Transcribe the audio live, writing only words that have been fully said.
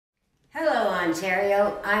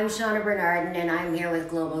Ontario. I'm Shaunna Bernardin and I'm here with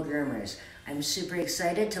Global Groomers. I'm super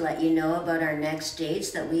excited to let you know about our next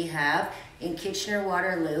dates that we have in Kitchener,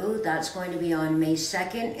 Waterloo. That's going to be on May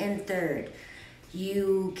 2nd and 3rd.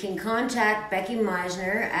 You can contact Becky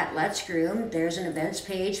Meisner at Let's Groom. There's an events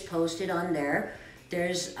page posted on there.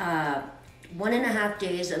 There's 1.5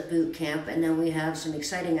 days of boot camp, and then we have some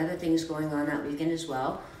exciting other things going on that weekend as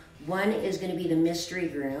well. One is going to be the mystery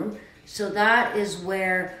groom. So that is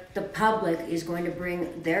where the public is going to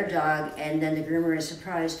bring their dog, and then the groomer is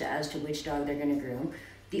surprised as to which dog they're going to groom.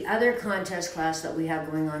 The other contest class that we have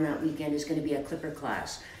going on that weekend is going to be a clipper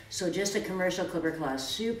class. So just a commercial clipper class,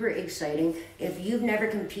 super exciting. If you've never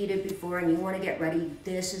competed before and you want to get ready,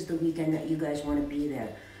 this is the weekend that you guys want to be there.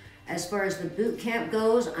 As far as the boot camp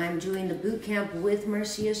goes, I'm doing the boot camp with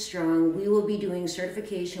Marcia Strong. We will be doing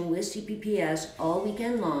certification with CPPS all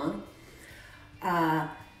weekend long.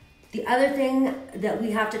 The other thing that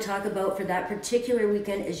we have to talk about for that particular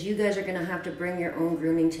weekend is you guys are going to have to bring your own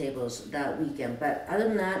grooming tables that weekend. But other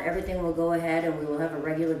than that, everything will go ahead and we will have a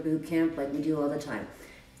regular boot camp like we do all the time.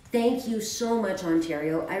 Thank you so much,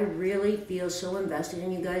 Ontario. I really feel so invested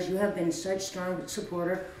in you guys. You have been such strong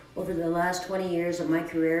supporter over the last 20 years of my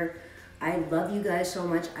career. I love you guys so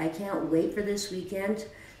much. I can't wait for this weekend.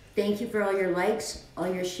 Thank you for all your likes, all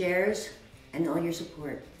your shares, and all your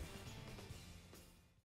support.